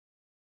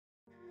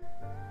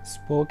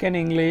Spoken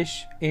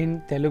English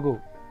in Telugu.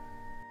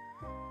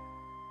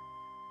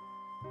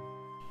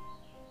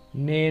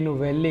 నేను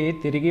వెళ్ళి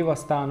తిరిగి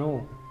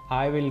వస్తాను.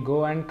 I will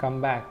go and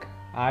come back.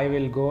 I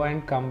will go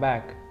and come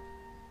back.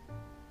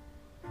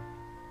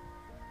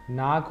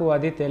 నాకు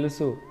అది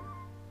తెలుసు.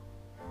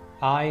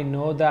 I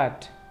know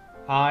that.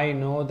 I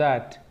know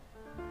that.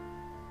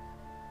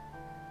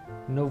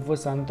 నువ్వు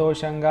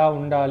సంతోషంగా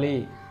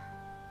ఉండాలి.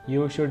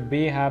 You should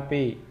be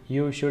happy.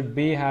 You should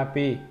be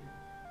happy.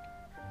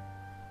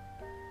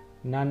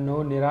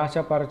 నన్ను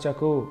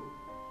నిరాశపరచకు.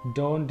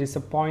 Don't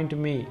disappoint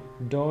me.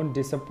 Don't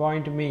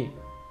disappoint me.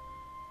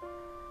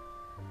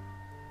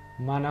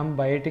 మనం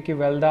బయటికి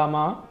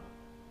వెళ్దామా?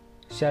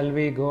 Shall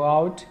we go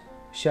out?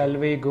 Shall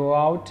we go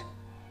out?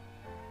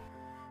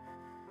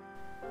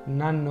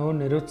 నన్ను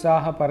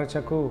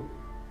నిరుత్సాహపరచకు.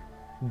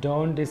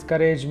 Don't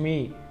discourage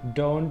me.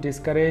 Don't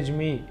discourage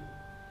మీ.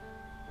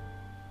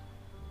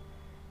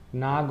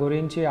 నా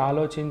గురించి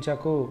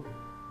ఆలోచించకు.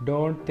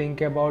 Don't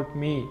think about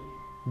me.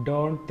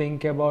 Don't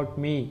think about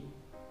me.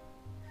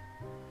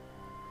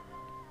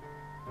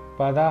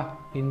 పద,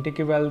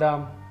 ఇంటికి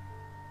వెళ్దాం.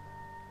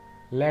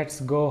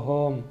 Let's go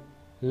home.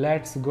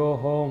 Let's go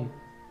home.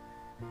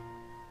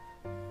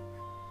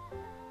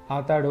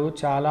 అతడు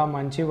చాలా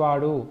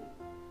మంచివాడు.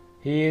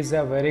 He is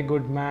a very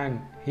good man.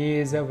 He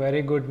is a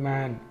very good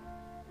man.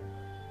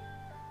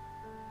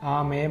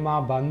 ఆమె మా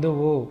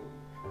బంధువు.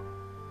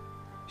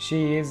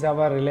 She is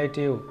our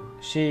relative.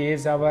 She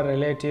is our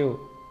relative.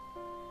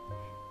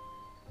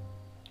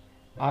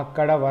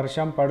 అక్కడ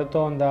వర్షం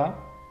పడుతోందా?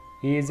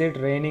 Is it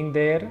raining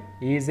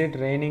there? Is it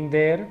raining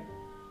there?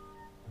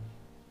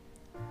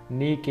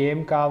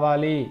 నీకేం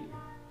కావాలి?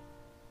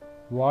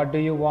 What do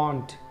you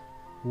want?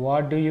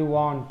 What do you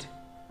want?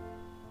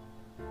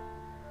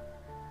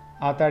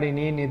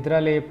 అతడిని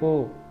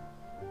నిద్రలేపు.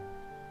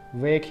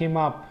 Wake him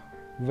up.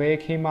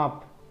 Wake him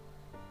up.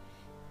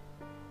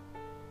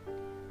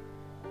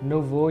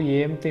 నువ్వు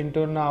ఏం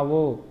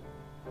తింటున్నావు?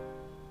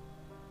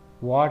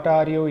 What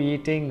are you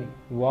eating?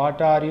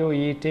 What are you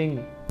eating?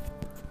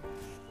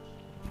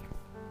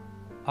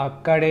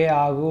 అక్కడే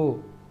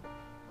ఆగు.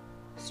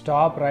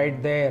 Stop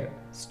right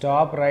there.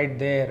 Stop right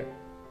there.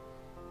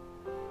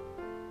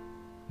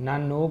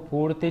 నన్ను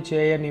పూర్తి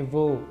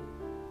చేయనివ్వు.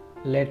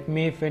 Let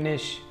me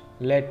finish.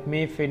 Let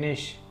me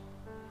finish.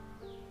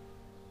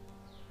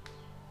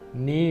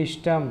 నీ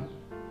ఇష్టం.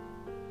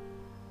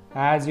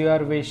 As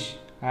your wish.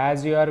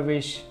 As your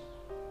wish.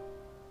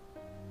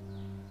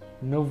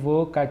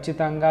 నువ్వు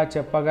ఖచ్చితంగా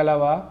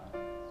చెప్పగలవా?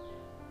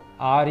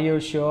 Are you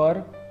sure?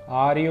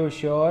 Are you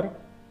sure?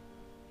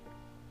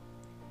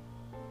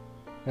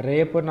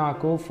 రేపు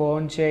నాకు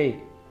ఫోన్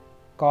చేయి.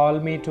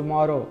 Call me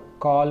tomorrow.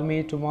 Call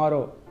me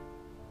tomorrow.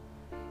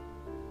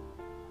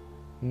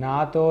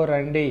 నాతో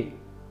రండి.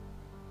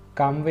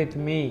 Come with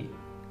me.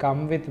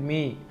 Come with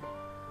me.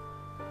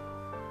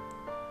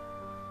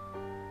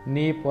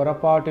 నీ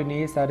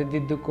పొరపాటుని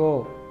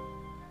సరిదిద్దుకో.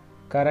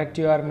 Correct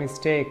your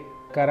mistake.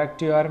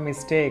 Correct your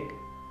mistake.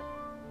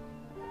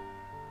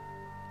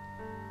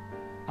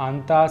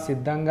 అంతా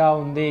సిద్ధంగా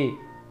ఉంది.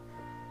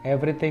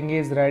 Everything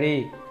is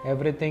ready.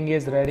 Everything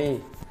is ready.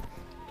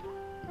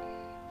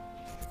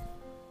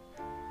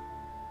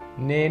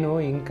 నేను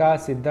ఇంకా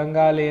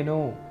సిద్ధంగా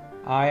లేను.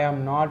 I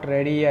am not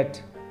ready at.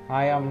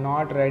 I am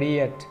not ready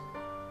at.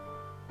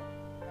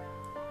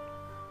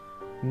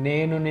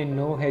 నేను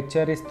నిన్ను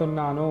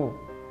హెచ్చరిస్తున్నాను.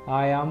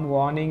 I am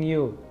warning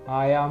you.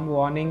 I am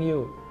warning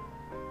you.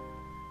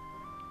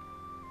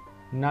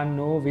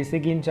 నన్ను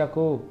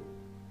విసిగించకు.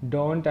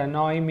 Don't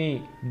annoy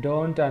me.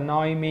 Don't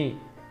annoy మీ.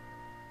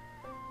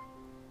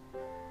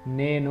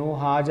 నేను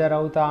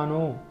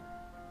హాజరవుతాను.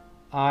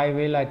 I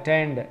will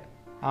attend.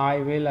 I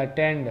will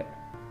attend.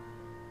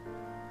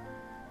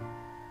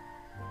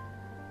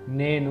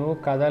 నేను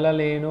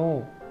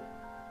కదలలేను.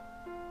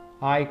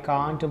 I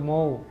can't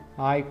move.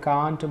 I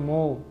can't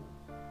move.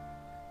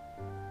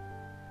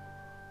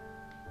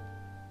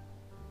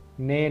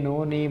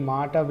 నేను నీ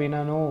మాట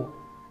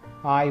వినను.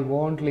 I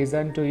won't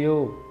listen to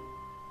you.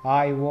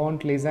 I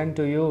won't listen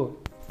to you.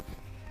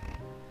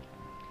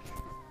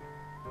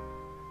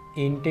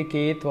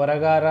 ఇంటికి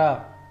త్వరగా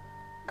రా.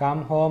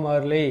 Come home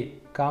early.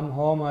 Come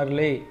home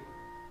early.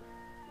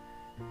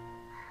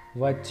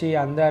 వచ్చి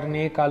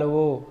అందరినీ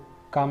కలువు.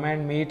 Come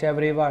and meet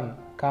everyone.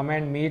 Come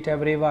and meet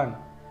everyone.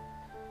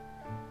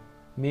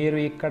 మీరు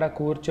ఇక్కడ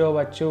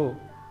కూర్చోవచ్చు.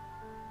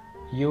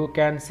 You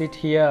can sit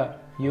here.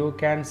 You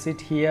can sit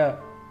here.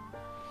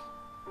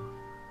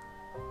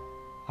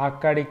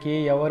 అక్కడికి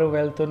ఎవరు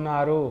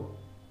వెళ్తున్నారు?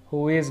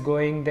 Who is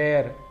going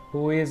there?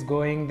 Who is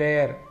going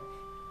there?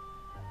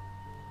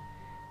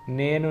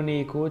 నేను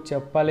నీకు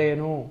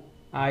చెప్పలేను.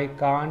 I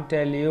can't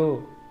tell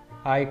you.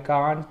 I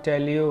can't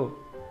tell you.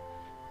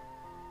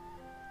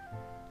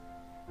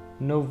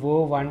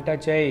 నువ్వు వంట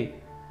చేయి.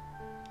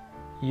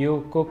 You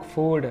cook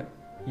food.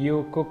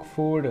 You cook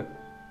food.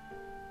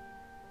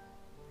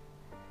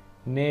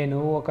 నేను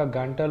ఒక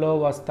గంటలో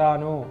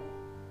వస్తాను.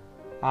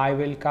 I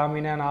will come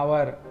in an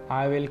hour.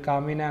 I will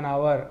come in an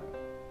hour.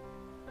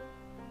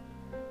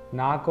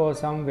 నా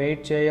కోసం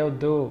వెయిట్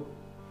చేయొద్దు.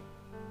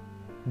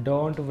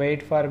 Don't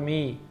wait for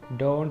me.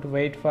 Don't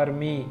wait for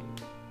me.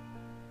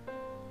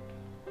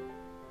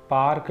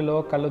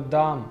 పార్క్లో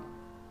కలుద్దాం.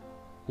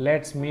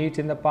 Let's meet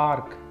in the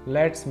park.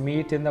 Let's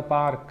meet in the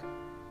park.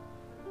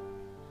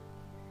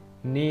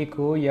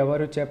 నీకు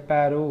ఎవరు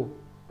చెప్పారు?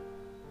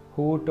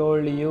 Who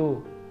told you?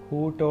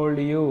 Who told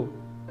you?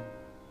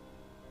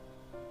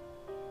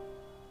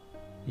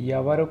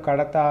 ఎవరు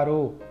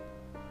కడతారు?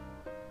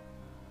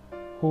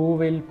 Who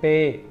will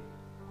pay?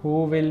 Who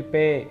will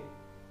pay?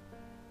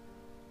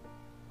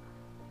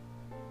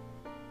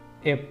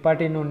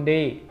 ఎప్పటి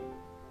నుండి?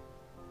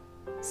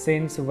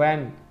 Since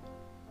when?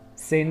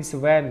 Since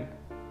when?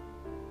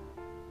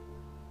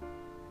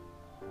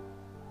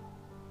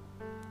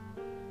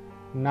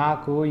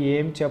 నాకు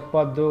ఏం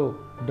చెప్పొద్దు.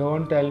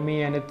 Don't tell me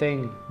anything.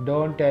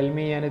 Don't tell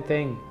me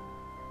anything.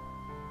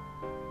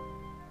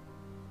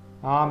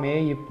 ఆమె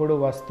ఇప్పుడు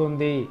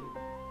వస్తుంది.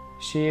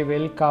 She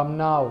will come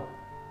now.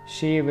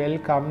 She will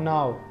come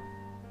now.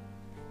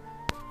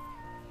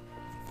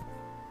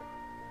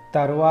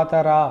 తరువాత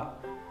రా.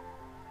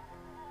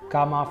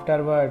 Come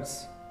afterwards.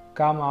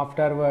 Come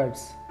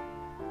afterwards.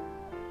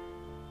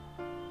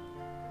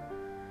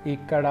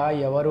 ఇక్కడ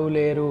ఎవరూ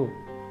లేరు.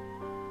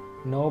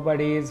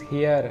 Nobody is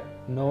here.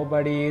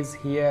 Nobody is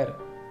here.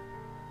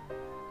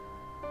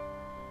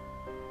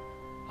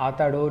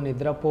 అతడు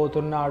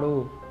నిద్రపోతున్నాడు.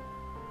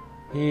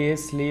 He is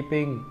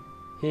sleeping.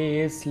 He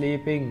is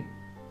sleeping.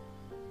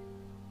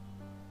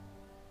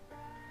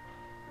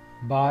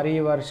 భారీ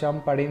వర్షం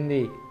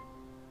పడింది.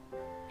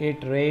 It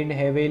rained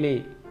heavily.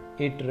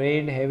 It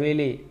rained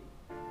heavily.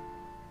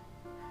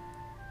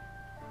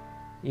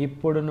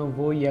 ఇప్పుడు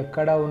నువ్వు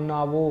ఎక్కడ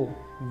ఉన్నావు?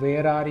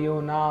 Where are you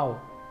now?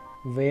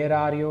 Where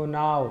are you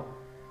now?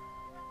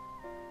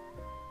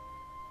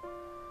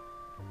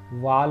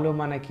 వాళ్ళు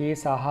మనకి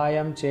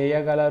సహాయం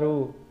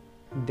చేయగలరు.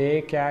 They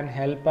can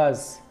help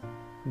us.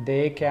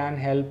 They can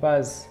help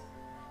us.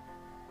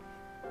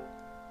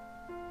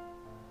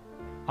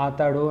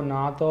 అతడు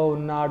నాతో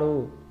ఉన్నాడు.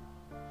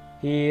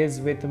 He is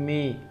with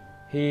me.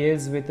 He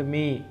is with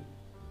me.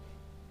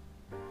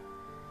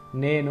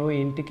 నేను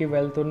ఇంటికి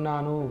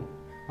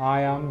వెళ్తున్నాను.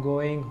 I am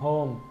going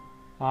home.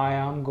 I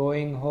am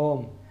going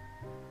home.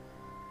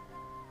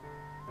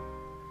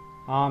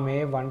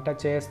 ఆమె వంట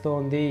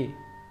చేస్తోంది.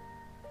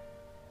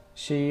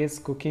 She is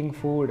cooking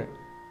food.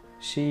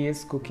 She is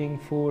cooking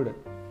food.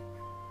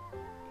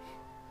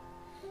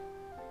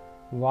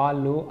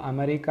 వాళ్ళు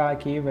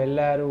అమెరికాకి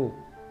వెళ్ళారు.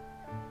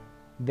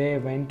 They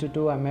went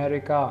to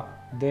America.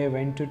 They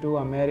went to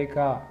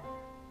America.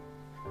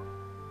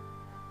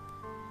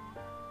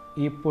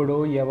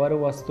 ఇప్పుడు ఎవరు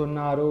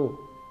వస్తున్నారు?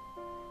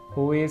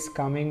 Who is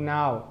coming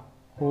now?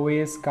 Who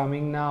is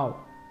coming now?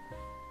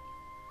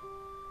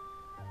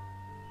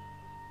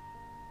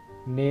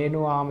 నేను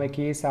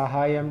ఆమెకి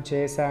సహాయం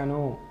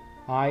చేశాను.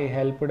 I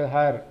helped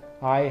her.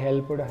 I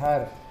helped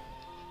her.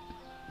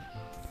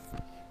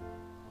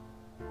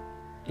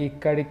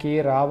 ఇక్కడికి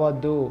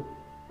రావద్దు.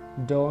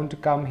 Don't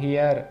come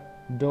here.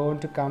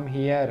 Don't come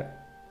here.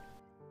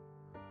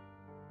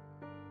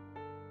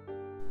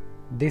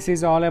 This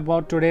is all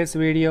about today's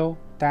video.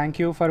 Thank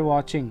you for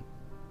watching.